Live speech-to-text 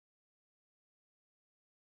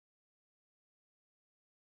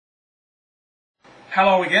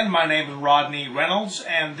Hello again, my name is Rodney Reynolds,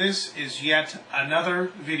 and this is yet another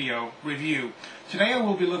video review. Today I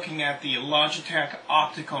will be looking at the Logitech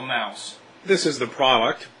Optical mouse. This is the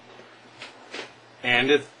product,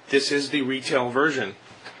 and this is the retail version.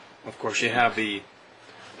 Of course, you have the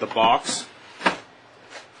box,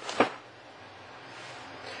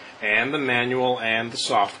 and the manual and the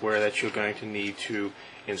software that you're going to need to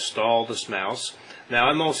install this mouse. Now,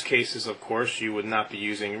 in most cases, of course, you would not be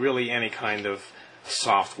using really any kind of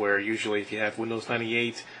software. Usually if you have Windows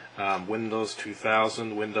 98, Windows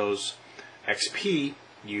 2000, Windows XP,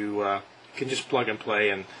 you can just plug and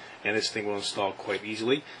play and this thing will install quite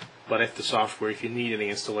easily. But if you need any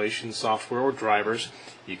installation software or drivers,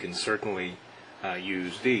 you can certainly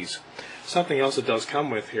use these. Something else it does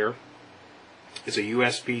come with here is a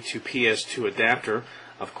USB to PS2 adapter.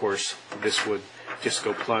 Of course, this would just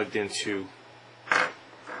go plugged into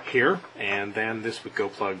here, and then this would go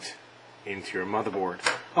plugged into your motherboard.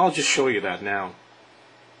 I'll just show you that now.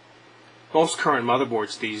 Most current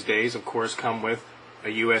motherboards these days, of course, come with a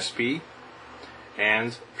USB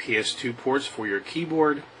and PS2 ports for your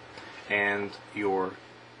keyboard and your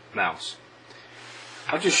mouse.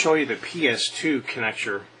 I'll just show you the PS2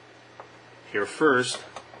 connector here first.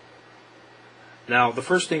 Now, the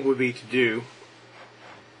first thing would be to do,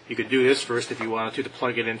 you could do this first if you wanted to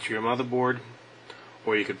plug it into your motherboard,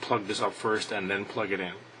 or you could plug this up first and then plug it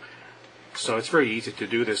in. So it's very easy to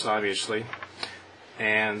do this, obviously,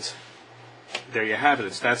 and there you have it.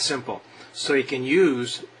 It's that simple. So you can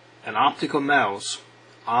use an optical mouse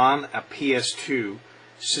on a PS2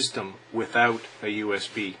 system without a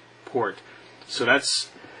USB port. So that's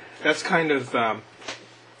kind of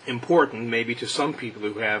important, maybe to some people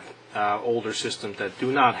who have older systems that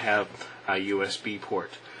do not have a USB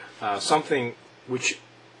port. Something which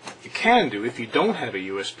you can do if you don't have a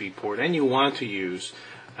USB port and you want to use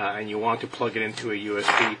and you want to plug it into a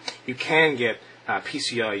USB, you can get a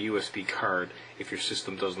PCI USB card if your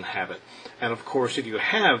system doesn't have it. And of course, if you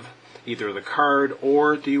have either the card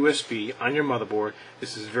or the USB on your motherboard,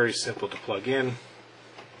 this is very simple to plug in.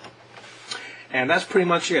 And that's pretty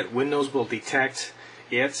much it. Windows will detect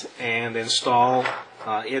it and install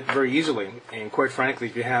it very easily. And quite frankly,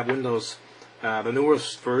 if you have Windows, the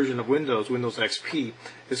newest version of Windows, Windows XP,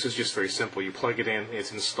 this is just very simple. You plug it in,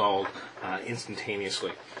 it's installed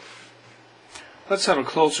instantaneously. Let's have a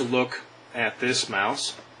closer look at this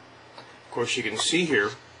mouse. Of course, you can see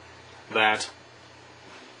here that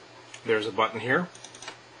there's a button here,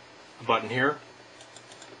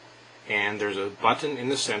 and there's a button in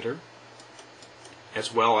the center,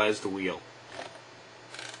 as well as the wheel.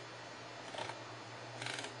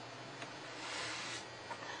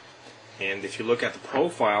 And if you look at the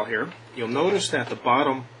profile here, you'll notice that the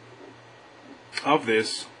bottom of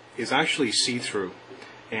this is actually see-through,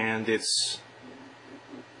 and it's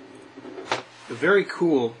very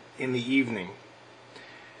cool in the evening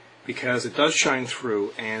because it does shine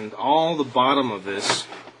through, and all the bottom of this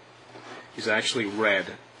is actually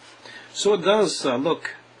red. So it does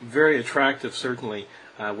look very attractive, certainly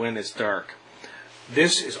when it's dark.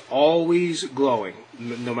 This is always glowing,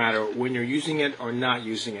 no matter when you're using it or not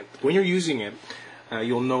using it. When you're using it,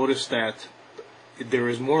 you'll notice that there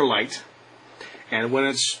is more light, and when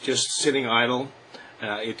it's just sitting idle,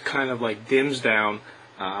 it kind of like dims down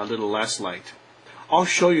a little less light. I'll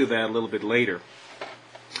show you that a little bit later.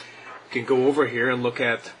 You can go over here and look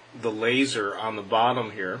at the laser on the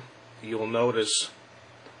bottom here. You'll notice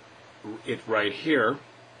it right here.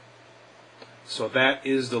 So that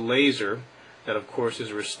is the laser that, of course,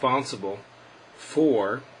 is responsible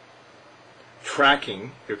for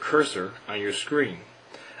tracking your cursor on your screen.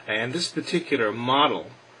 And this particular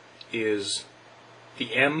model is the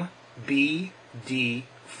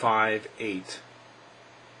MBD58.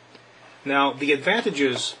 Now, the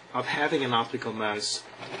advantages of having an optical mouse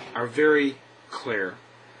are very clear.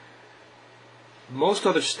 Most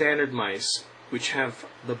other standard mice, which have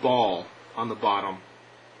the ball on the bottom,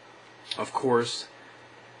 of course,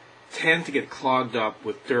 tend to get clogged up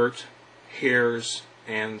with dirt, hairs,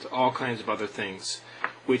 and all kinds of other things,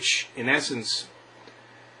 which in essence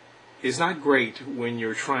is not great when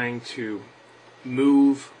you're trying to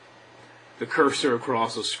move the cursor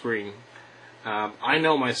across a screen. I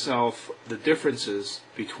know myself the differences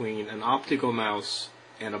between an optical mouse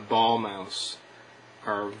and a ball mouse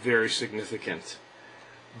are very significant,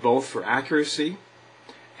 both for accuracy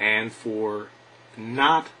and for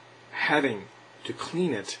not having to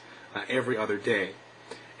clean it every other day.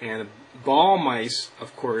 And ball mice,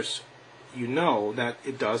 of course, you know that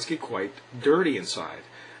it does get quite dirty inside.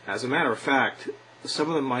 As a matter of fact, some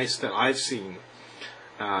of the mice that I've seen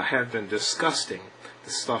have been disgusting.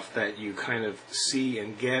 the stuff that you kind of see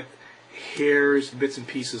and get, hairs, bits and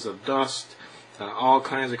pieces of dust, all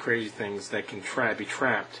kinds of crazy things that can be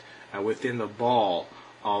trapped within the ball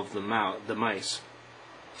of the mice.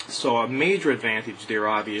 So a major advantage there,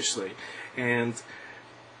 obviously. And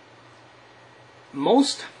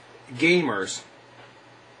most gamers,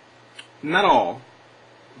 not all,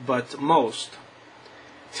 but most,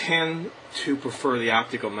 tend to prefer the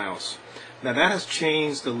optical mouse. Now that has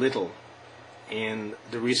changed a little in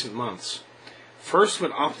the recent months. First,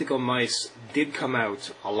 when optical mice did come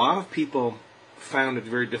out, a lot of people found it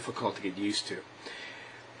very difficult to get used to.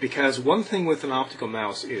 Because one thing with an optical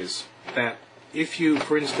mouse is that if you,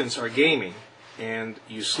 for instance, are gaming and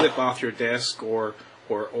you slip off your desk or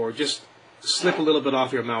just slip a little bit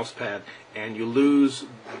off your mouse pad and you lose,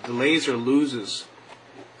 the laser loses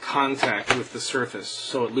contact with the surface,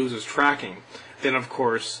 so it loses tracking, then of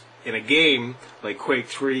course in a game like Quake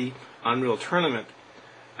 3, Unreal Tournament,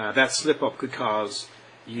 that slip up could cause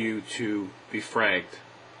you to be fragged.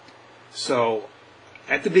 So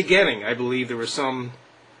at the beginning, I believe there was some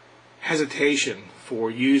hesitation for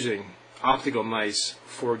using optical mice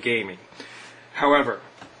for gaming. However,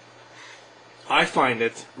 I find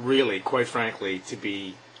it really, quite frankly, to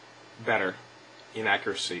be better in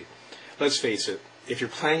accuracy. Let's face it, if you're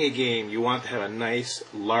playing a game, you want to have a nice,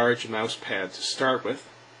 large mouse pad to start with.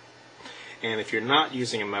 And if you're not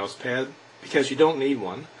using a mouse pad, because you don't need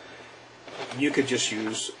one, you could just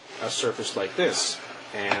use a surface like this.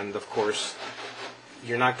 And of course,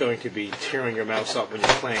 you're not going to be tearing your mouse up when you're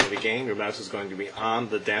playing the game. Your mouse is going to be on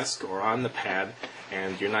the desk or on the pad,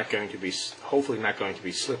 and you're not going to be, hopefully not going to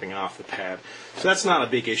be slipping off the pad. So that's not a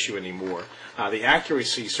big issue anymore. The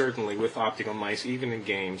accuracy, certainly, with optical mice, even in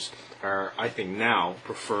games, are, I think, now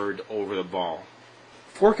preferred over the ball.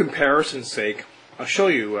 For comparison's sake, I'll show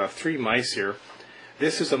you 3 mice here.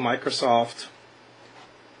 This is a Microsoft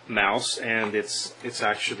mouse, and it's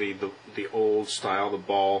actually the old style, the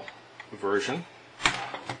ball version.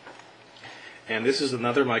 And this is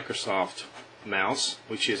another Microsoft mouse,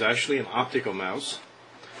 which is actually an optical mouse.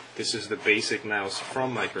 This is the basic mouse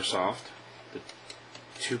from Microsoft. The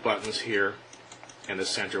 2 buttons here and the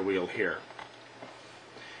center wheel here.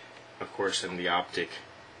 Of course, and the optic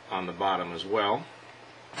on the bottom as well.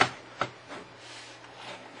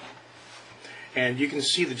 And you can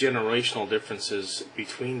see the generational differences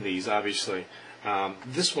between these, obviously.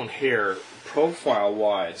 This one here,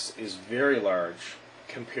 profile-wise, is very large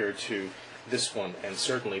compared to this one, and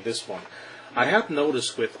certainly this one. I have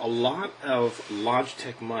noticed with a lot of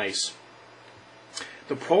Logitech mice,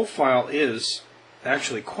 the profile is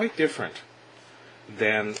actually quite different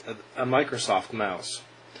than a Microsoft mouse.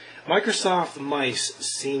 Microsoft mice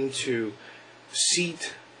seem to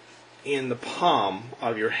seat in the palm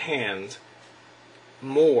of your hand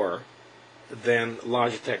more than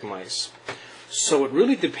Logitech mice. So it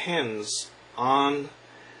really depends on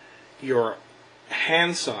your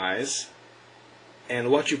hand size and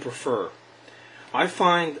what you prefer. I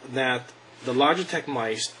find that the Logitech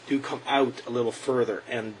mice do come out a little further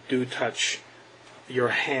and do touch your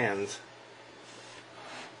hand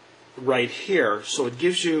right here, so it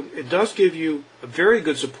does give you a very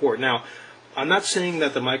good support. Now, I'm not saying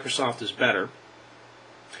that the Microsoft is better,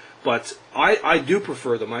 but I do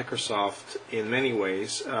prefer the Microsoft in many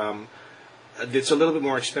ways. It's a little bit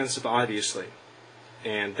more expensive, obviously,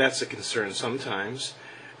 and that's a concern sometimes.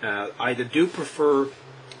 I do prefer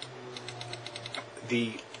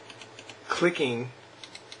the clicking,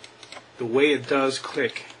 the way it does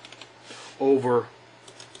click over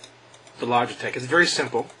the Logitech. It's very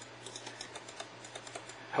simple.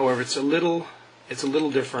 However, it's a little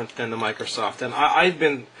different than the Microsoft, and I've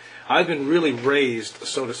been really raised,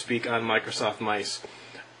 so to speak, on Microsoft mice.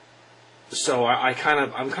 So I'm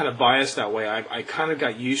kind of biased that way. I kind of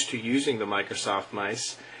got used to using the Microsoft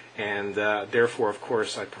mice, and therefore, of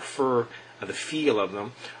course, I prefer the feel of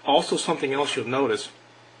them. Also, something else you'll notice,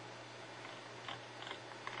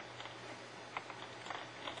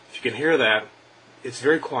 if you can hear that, it's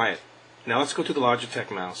very quiet. Now let's go to the Logitech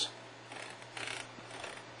mouse.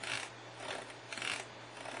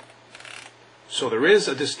 So there is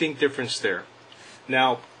a distinct difference there.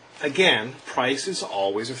 Now, again, price is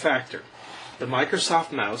always a factor. The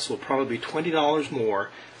Microsoft mouse will probably be $20 more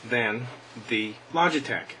than the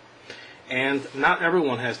Logitech. And not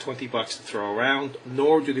everyone has 20 bucks to throw around,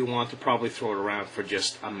 nor do they want to probably throw it around for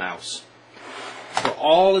just a mouse. For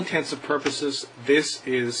all intents and purposes, this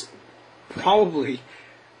is probably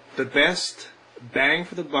the best bang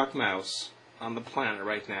for the buck mouse on the planet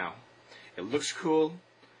right now. It looks cool.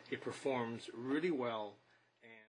 It performs really well.